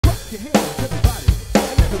your hands, everybody.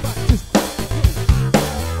 And everybody just clap your hands.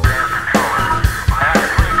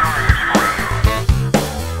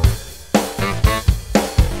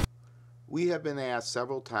 We have been asked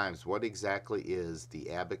several times what exactly is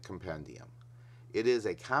the Abbott Compendium. It is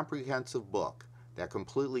a comprehensive book that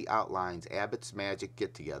completely outlines Abbott's magic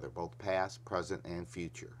get-together, both past, present, and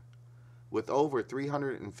future. With over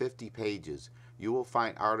 350 pages, you will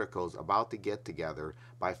find articles about the get-together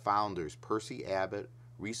by founders Percy Abbott,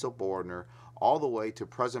 Riesel Bordner, all the way to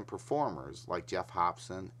present performers like Jeff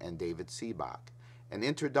Hobson and David Seabach, an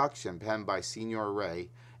introduction penned by Senior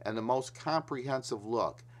Ray, and the most comprehensive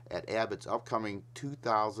look at Abbott's upcoming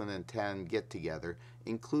 2010 get-together,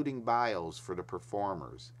 including bios for the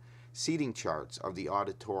performers, seating charts of the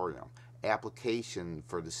auditorium, application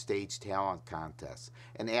for the stage talent contest,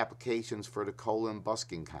 and applications for the Colon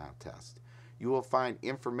busking contest. You will find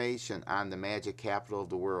information on the magic capital of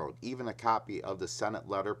the world, even a copy of the Senate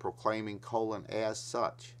letter proclaiming Colon as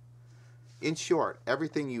such. In short,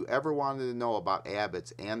 everything you ever wanted to know about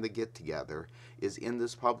Abbott's and the get-together is in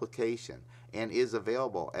this publication and is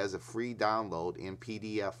available as a free download in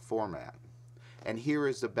PDF format. And here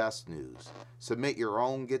is the best news. Submit your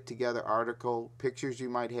own get-together article, pictures you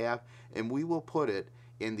might have, and we will put it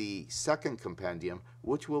in the second compendium,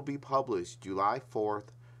 which will be published July 4th,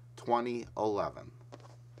 2011.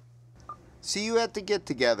 See you at the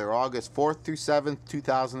get-together August 4th through 7th,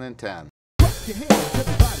 2010. Clap your hands,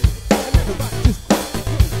 everybody. And everybody just